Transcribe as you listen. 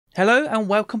Hello and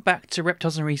welcome back to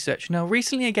Reptiles and Research. Now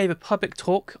recently I gave a public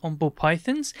talk on ball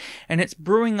pythons and it's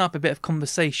brewing up a bit of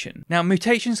conversation. Now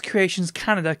Mutation Creation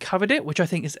Canada covered it, which I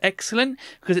think is excellent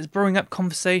because it's brewing up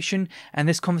conversation and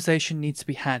this conversation needs to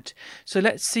be had. So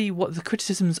let's see what the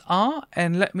criticisms are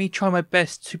and let me try my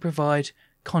best to provide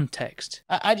context.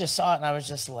 I just saw it and I was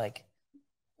just like,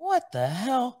 what the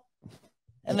hell?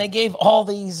 And they gave all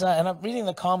these, and I'm reading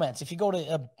the comments. If you go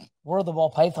to World of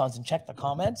Ball Pythons and check the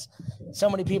comments,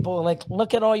 so many people are like,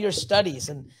 look at all your studies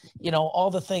and, you know, all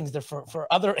the things. They're for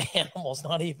other animals,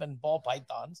 not even ball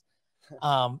pythons.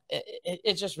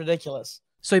 It's just ridiculous.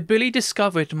 So Billy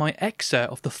discovered my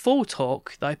excerpt of the full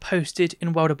talk that I posted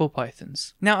in World of Ball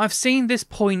Pythons. Now I've seen this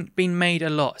point being made a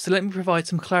lot, so let me provide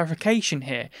some clarification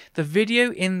here. The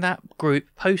video in that group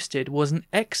posted was an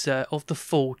excerpt of the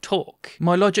full talk.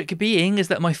 My logic being is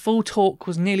that my full talk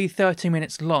was nearly 30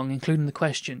 minutes long, including the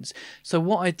questions. So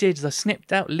what I did is I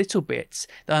snipped out little bits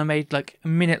that I made like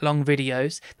minute-long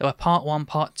videos that were part 1,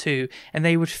 part 2, and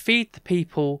they would feed the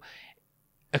people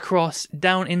across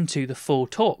down into the full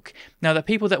talk. Now the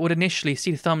people that would initially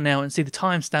see the thumbnail and see the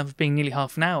timestamp of being nearly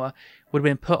half an hour would have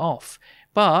been put off.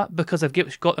 But because I've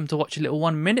got them to watch a little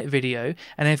 1-minute video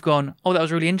and they've gone, oh, that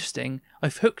was really interesting,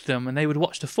 I've hooked them and they would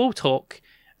watch the full talk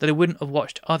that I wouldn't have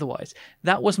watched otherwise.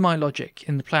 That was my logic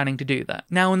in the planning to do that.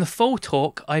 Now in the full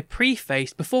talk, I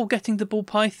prefaced before getting to ball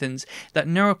pythons that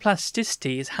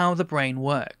neuroplasticity is how the brain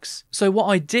works. So what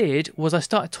I did was I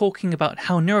started talking about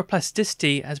how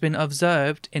neuroplasticity has been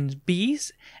observed in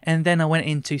bees, and then I went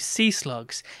into sea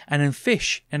slugs, and in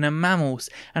fish, and in mammals,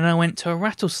 and I went to a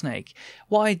rattlesnake.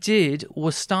 What I did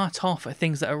was start off at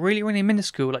things that are really, really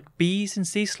minuscule, like bees and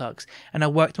sea slugs, and I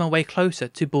worked my way closer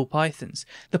to ball pythons.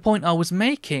 The point I was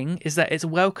making is that it's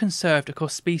well conserved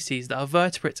across species that are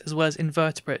vertebrates as well as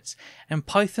invertebrates, and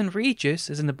Python regius,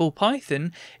 as in the ball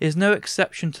python, is no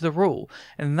exception to the rule,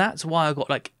 and that's why I got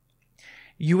like,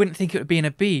 you wouldn't think it would be in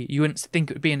a bee, you wouldn't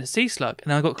think it would be in a sea slug,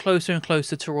 and I got closer and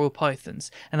closer to royal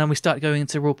pythons, and then we started going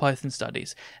into royal python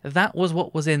studies. That was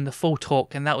what was in the full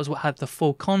talk, and that was what had the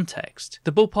full context.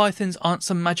 The ball pythons aren't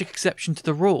some magic exception to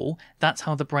the rule, that's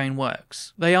how the brain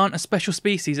works. They aren't a special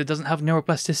species that doesn't have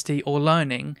neuroplasticity or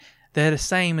learning. They're the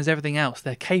same as everything else.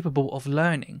 They're capable of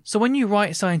learning. So when you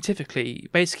write scientifically,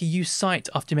 basically you cite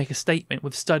after you make a statement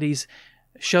with studies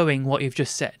showing what you've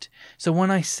just said. So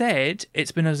when I said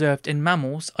it's been observed in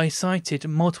mammals, I cited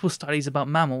multiple studies about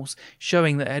mammals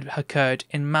showing that it had occurred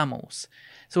in mammals.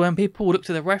 So when people looked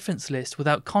at the reference list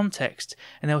without context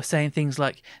and they were saying things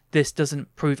like, this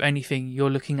doesn't prove anything, you're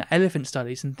looking at elephant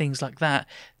studies and things like that,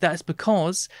 that's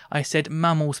because I said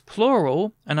mammals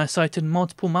plural and I cited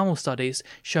multiple mammal studies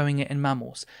showing it in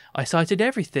mammals. I cited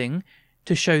everything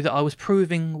to show that I was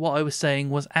proving what I was saying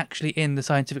was actually in the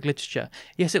scientific literature.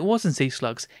 Yes, it was in sea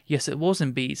slugs, yes, it was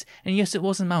in bees, and yes, it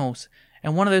was in mammals.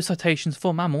 And one of those citations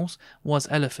for mammals was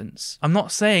elephants. I'm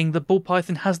not saying the ball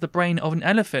python has the brain of an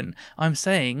elephant. I'm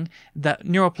saying that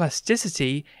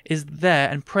neuroplasticity is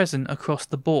there and present across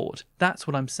the board. That's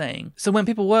what I'm saying. So when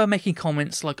people were making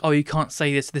comments like, oh, you can't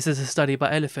say this is a study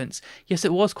about elephants. Yes,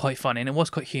 it was quite funny and it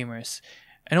was quite humorous.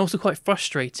 And also quite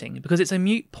frustrating because it's a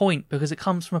mute point because it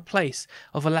comes from a place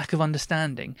of a lack of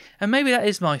understanding. And maybe that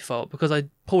is my fault because I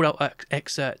pulled out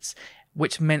excerpts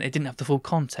which meant it didn't have the full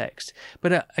context.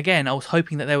 But again, I was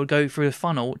hoping that they would go through the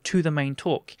funnel to the main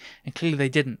talk, and clearly they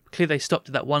didn't. Clearly they stopped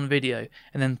at that one video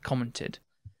and then commented.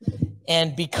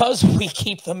 And because we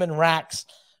keep them in racks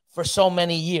for so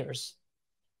many years,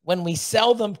 when we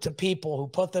sell them to people who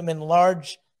put them in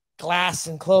large glass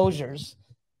enclosures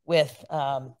with,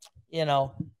 you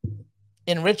know,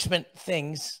 enrichment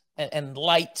things and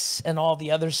lights and all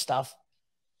the other stuff,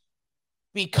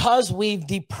 because we've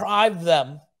deprived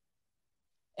them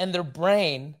and their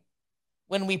brain,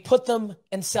 when we put them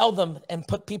and sell them and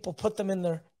people put them in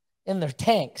their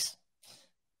tanks,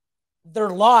 they're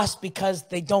lost because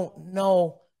they don't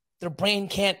know, their brain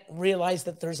can't realize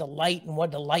that there's a light and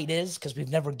what the light is because we've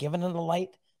never given it a light.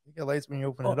 You get lights when you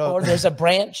open it up. Or there's a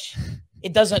branch.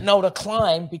 It doesn't know to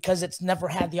climb because it's never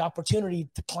had the opportunity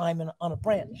to climb on a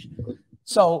branch.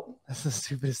 So that's the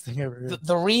stupidest thing ever.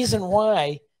 The reason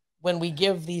why when we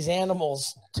give these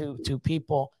animals to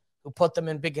people who put them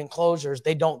in big enclosures,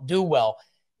 they don't do well,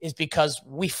 is because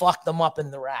we fuck them up in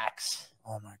the racks.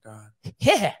 Oh my God.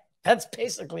 Yeah, that's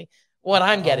basically what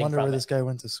I'm getting from it. I wonder where this guy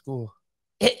went to school.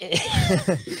 That's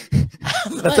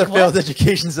a failed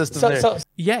education system there.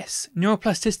 Yes,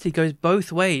 neuroplasticity goes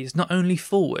both ways, not only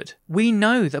forward. We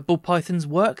know that ball pythons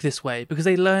work this way because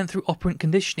they learn through operant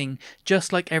conditioning,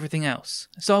 just like everything else.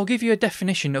 So I'll give you a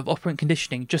definition of operant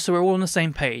conditioning, just so we're all on the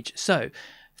same page. So,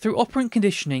 Through operant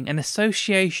conditioning, an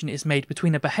association is made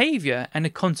between a behaviour and a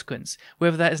consequence,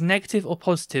 whether that is negative or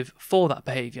positive for that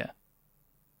behaviour.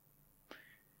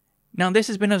 Now, this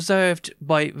has been observed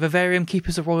by vivarium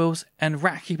keepers of royals and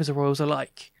rat keepers of royals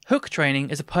alike. Hook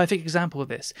training is a perfect example of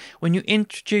this. When you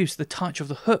introduce the touch of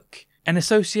the hook, an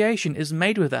association is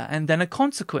made with that and then a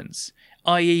consequence,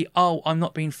 i.e., oh, I'm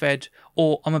not being fed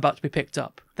or I'm about to be picked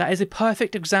up. That is a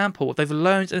perfect example. They've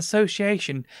learned an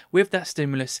association with that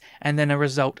stimulus and then a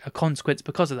result, a consequence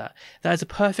because of that. That is a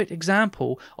perfect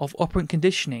example of operant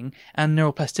conditioning and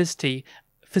neuroplasticity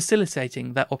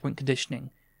facilitating that operant conditioning.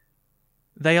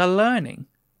 They are learning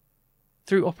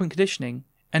through operant conditioning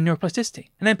and neuroplasticity.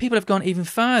 And then people have gone even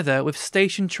further with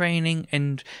station training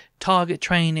and target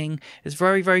training. It's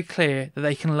very, very clear that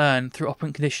they can learn through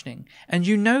operant conditioning. And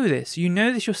you know this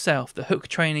yourself, that hook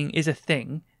training is a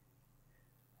thing.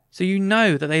 So you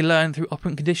know that they learn through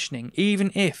operant conditioning, even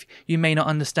if you may not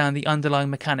understand the underlying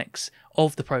mechanics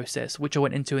of the process, which I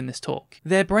went into in this talk.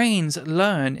 Their brains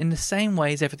learn in the same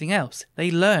way as everything else. They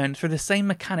learn through the same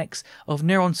mechanics of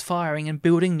neurons firing and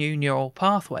building new neural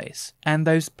pathways. And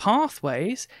those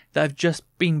pathways that have just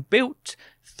been built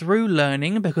through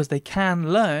learning, because they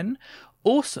can learn,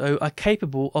 also are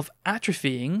capable of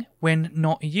atrophying when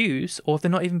not used, or if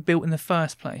they're not even built in the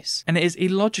first place. And it is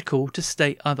illogical to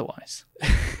state otherwise.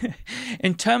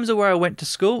 In terms of where I went to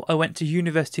school, I went to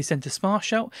University Centre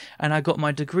Smarshall, and I got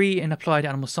my degree in Applied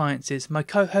Animal Sciences. My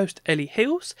co-host Ellie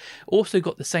Hills also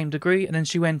got the same degree, and then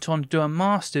she went on to do a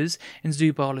master's in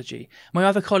zoo biology. My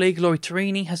other colleague Laurie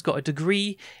Torini has got a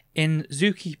degree in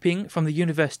zookeeping from the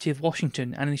University of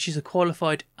Washington, and she's a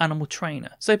qualified animal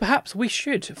trainer. So perhaps we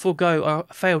should forego our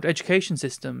failed education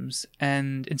systems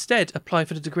and instead apply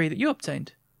for the degree that you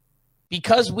obtained.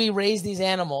 Because we raise these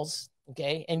animals,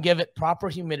 okay, and give it proper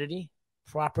humidity,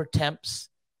 proper temps,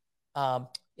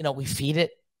 we feed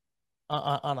it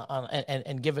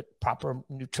and give it proper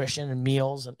nutrition and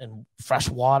meals and fresh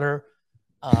water,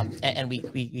 and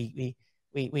we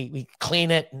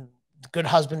clean it and good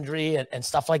husbandry and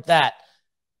stuff like that.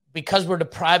 Because we're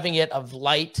depriving it of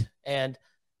light and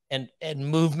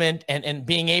movement and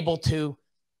being able to,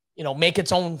 make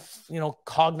its own,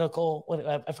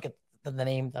 cognical, I forget the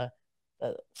name,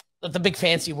 the big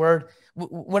fancy word.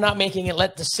 We're not making it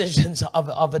let decisions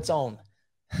of its own.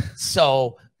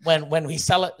 So when we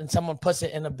sell it and someone puts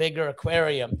it in a bigger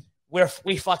aquarium,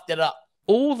 we fucked it up.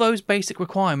 All those basic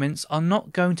requirements are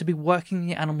not going to be working in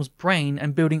the animal's brain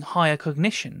and building higher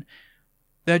cognition.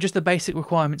 They're just the basic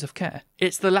requirements of care.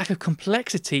 It's the lack of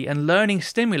complexity and learning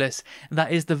stimulus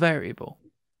that is the variable.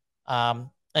 And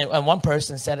one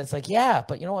person said, it's like, yeah,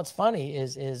 but what's funny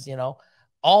is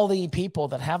all the people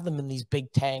that have them in these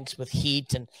big tanks with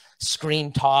heat and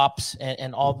screen tops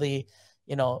and all the,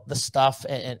 the stuff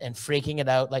and freaking it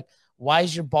out. Like, why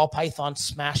is your ball python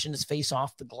smashing his face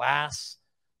off the glass?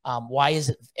 Why is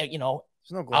it, There's no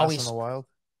glass always, in the wild.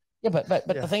 Yeah, but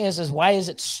the thing is why is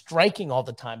it striking all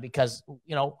the time? Because,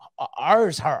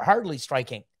 ours are hardly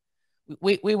striking.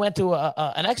 We went to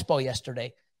an expo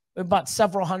yesterday. We bought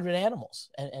several hundred animals,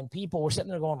 and people were sitting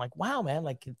there going like, wow, man,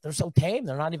 like they're so tame.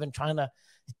 They're not even trying to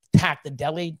attack the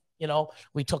deli.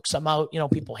 We took some out,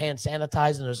 people hand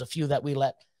sanitize, and there's a few that we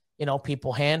let,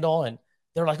 people handle. And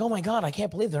they're like, oh my God, I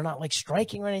can't believe they're not like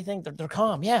striking or anything. They're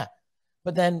calm. Yeah.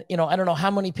 But then, I don't know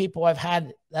how many people I've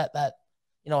had that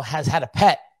has had a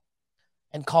pet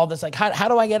and called this like, how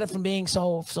do I get it from being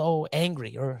so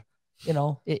angry? Or,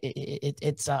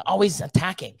 it's always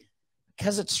attacking.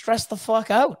 Because it stressed the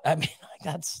fuck out. I mean,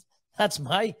 that's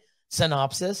my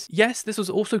synopsis. Yes, this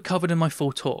was also covered in my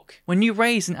full talk. When you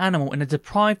raise an animal in a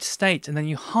deprived state and then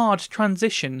you hard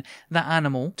transition that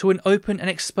animal to an open and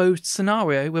exposed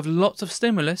scenario with lots of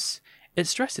stimulus, it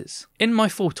stresses. In my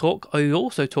full talk, I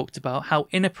also talked about how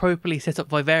inappropriately set up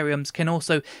vivariums can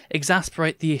also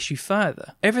exasperate the issue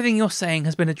further. Everything you're saying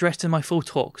has been addressed in my full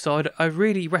talk, so I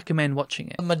really recommend watching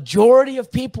it. The majority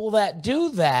of people that do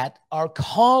that are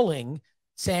calling,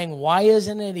 saying, why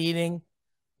isn't it eating?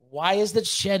 Why is it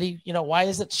shedding? Why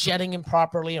is it shedding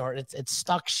improperly, or it's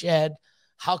stuck shed?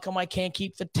 How come I can't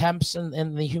keep the temps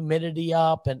and the humidity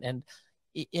up and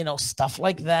stuff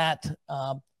like that?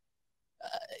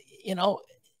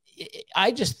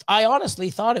 I honestly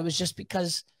thought it was just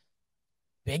because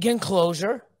big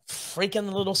enclosure,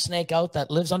 freaking little snake out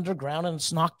that lives underground and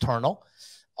it's nocturnal,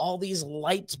 all these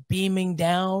lights beaming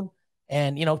down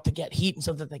and, to get heat and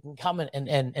so that they can come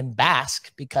and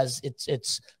bask because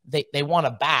they want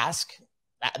to bask.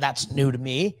 That's new to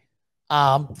me.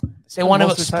 They want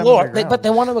to explore, but they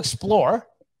want to explore.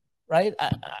 Right?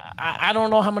 I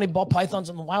don't know how many ball pythons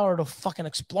in the wild are fucking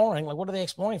exploring. Like, what are they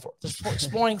exploring for? They're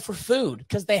exploring for food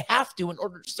because they have to in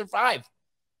order to survive.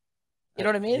 You know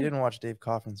what I mean? You didn't watch Dave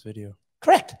Kaufman's video.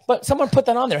 Correct. But someone put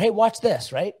that on there. Hey, watch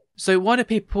this, right? So why do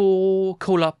people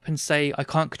call up and say, I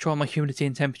can't control my humidity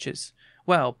and temperatures?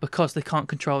 Well, because they can't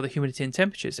control the humidity and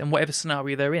temperatures in whatever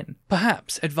scenario they're in.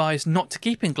 Perhaps advise not to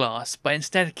keep in glass, but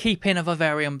instead keep in a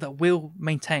vivarium that will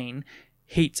maintain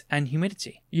heat and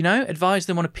humidity. You know, advise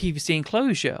them on a PVC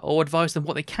enclosure, or advise them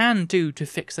what they can do to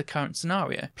fix the current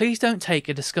scenario. Please don't take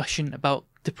a discussion about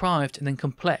deprived and then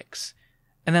complex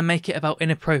and then make it about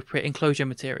inappropriate enclosure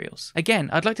materials. Again,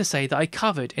 I'd like to say that I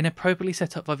covered inappropriately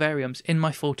set up vivariums in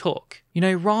my full talk. You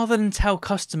know, rather than tell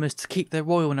customers to keep their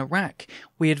royal in a rack,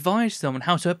 we advise them on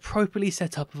how to appropriately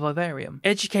set up a vivarium.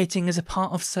 Educating is a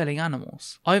part of selling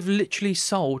animals. I've literally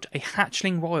sold a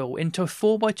hatchling royal into a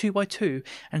 4x2x2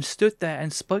 and stood there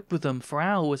and spoke with them for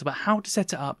hours about how to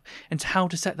set it up and how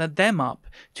to set them up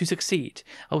to succeed.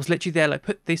 I was literally there like,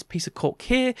 put this piece of cork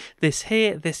here, this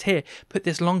here, put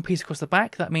this long piece across the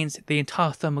back. That means the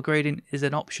entire thermal gradient is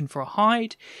an option for a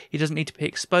hide. It doesn't need to be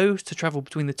exposed to travel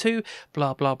between the two,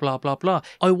 blah, blah, blah, blah, blah.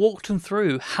 I walked them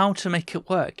through how to make it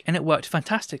work, and it worked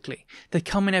fantastically. They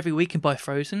come in every week and buy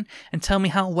frozen and tell me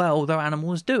how well their animal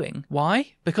was doing.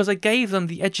 Why? Because I gave them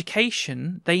the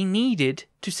education they needed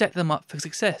to set them up for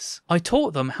success. I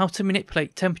taught them how to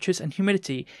manipulate temperatures and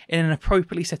humidity in an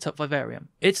appropriately set up vivarium.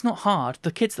 It's not hard.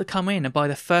 The kids that come in and buy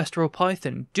their first raw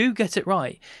python do get it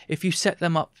right if you set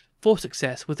them up for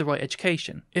success with the right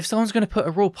education. If someone's going to put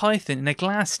a raw python in a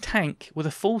glass tank with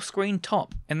a full screen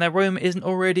top and their room isn't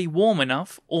already warm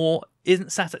enough or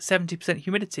isn't sat at 70%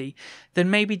 humidity, then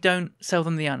maybe don't sell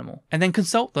them the animal. And then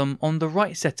consult them on the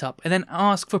right setup and then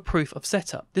ask for proof of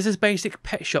setup. This is basic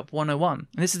pet shop 101.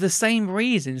 And this is the same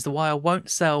reasons why I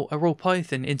won't sell a raw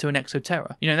python into an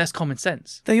Exoterra. You know, that's common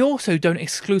sense. They also don't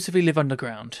exclusively live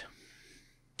underground.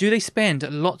 Do they spend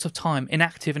lots of time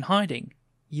inactive and hiding?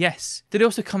 Yes. Did they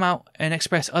also come out and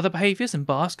express other behaviours and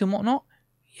bask and whatnot?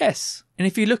 Yes. And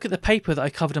if you look at the paper that I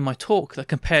covered in my talk that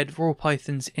compared raw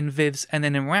pythons in vivs and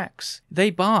then in racks, they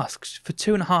basked for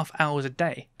 2.5 hours a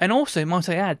day. And also, might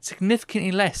I add, significantly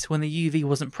less when the UV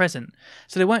wasn't present.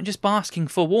 So they weren't just basking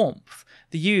for warmth.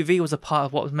 The UV was a part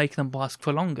of what was making them bask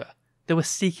for longer. They were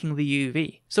seeking the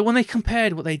UV. So when they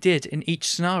compared what they did in each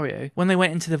scenario, when they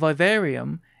went into the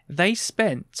vivarium, they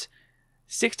spent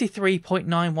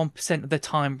 63.91% of the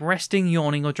time resting,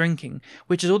 yawning or drinking,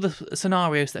 which is all the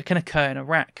scenarios that can occur in a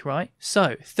rack, right?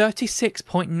 So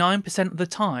 36.9% of the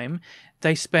time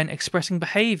they spent expressing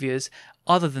behaviours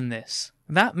other than this.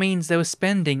 That means they were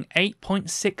spending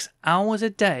 8.6 hours a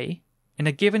day in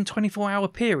a given 24-hour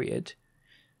period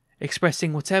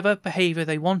expressing whatever behaviour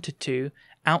they wanted to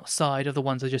outside of the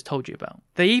ones I just told you about.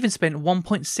 They even spent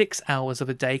 1.6 hours of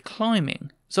a day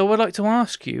climbing. So I would like to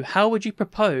ask you, how would you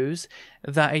propose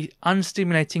that a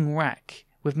unstimulating rack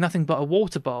with nothing but a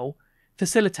water bowl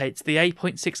facilitates the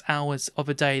 8.6 hours of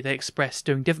a day they express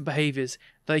doing different behaviours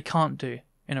that they can't do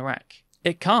in a rack?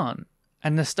 It can't.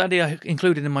 And the study I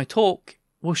included in my talk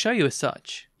will show you as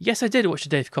such. Yes, I did watch the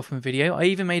Dave Kaufman video. I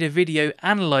even made a video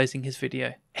analysing his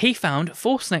video. He found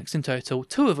 4 snakes in total,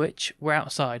 2 of which were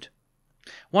outside.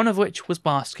 One of which was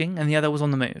basking and the other was on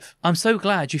the move. I'm so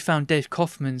glad you found Dave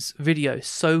Kaufman's video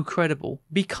so credible,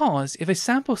 because if a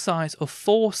sample size of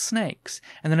 4 snakes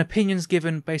and then opinions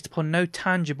given based upon no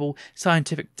tangible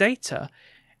scientific data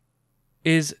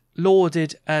is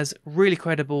lauded as really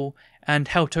credible and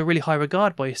held to a really high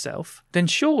regard by yourself, then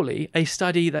surely a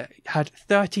study that had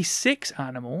 36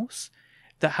 animals,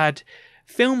 that had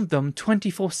filmed them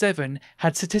 24/7,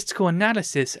 had statistical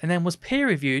analysis, and then was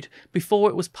peer-reviewed before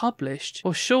it was published,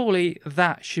 well, surely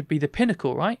that should be the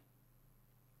pinnacle, right?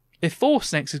 If 4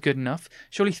 snakes is good enough,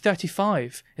 surely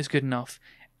 35 is good enough,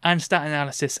 and stat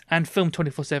analysis, and filmed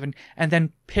 24/7, and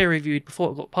then peer-reviewed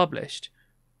before it got published.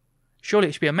 Surely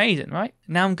it should be amazing, right?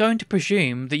 Now I'm going to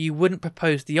presume that you wouldn't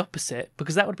propose the opposite,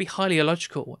 because that would be highly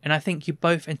illogical, and I think you're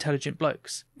both intelligent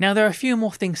blokes. Now there are a few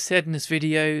more things said in this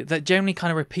video that generally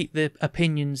kind of repeat the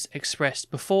opinions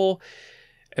expressed before.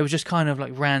 It was just kind of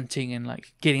like ranting and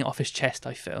like getting it off his chest,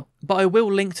 I feel. But I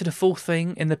will link to the full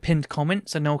thing in the pinned comment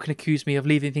so no one can accuse me of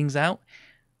leaving things out,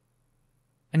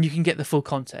 and you can get the full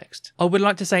context. I would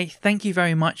like to say thank you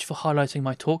very much for highlighting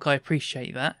my talk. I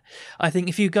appreciate that. I think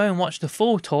if you go and watch the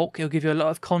full talk, it'll give you a lot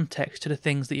of context to the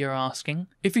things that you're asking.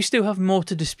 If you still have more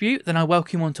to dispute, then I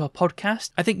welcome you onto our podcast.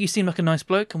 I think you seem like a nice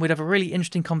bloke and we'd have a really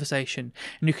interesting conversation.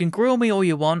 And you can grill me all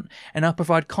you want and I'll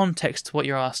provide context to what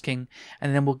you're asking,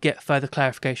 and then we'll get further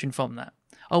clarification from that.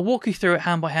 I'll walk you through it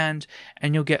hand by hand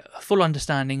and you'll get a full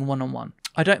understanding one-on-one.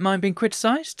 I don't mind being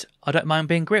criticised. I don't mind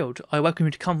being grilled. I welcome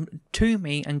you to come to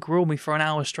me and grill me for an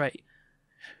hour straight.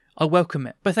 I welcome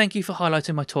it. But thank you for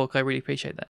highlighting my talk. I really appreciate that.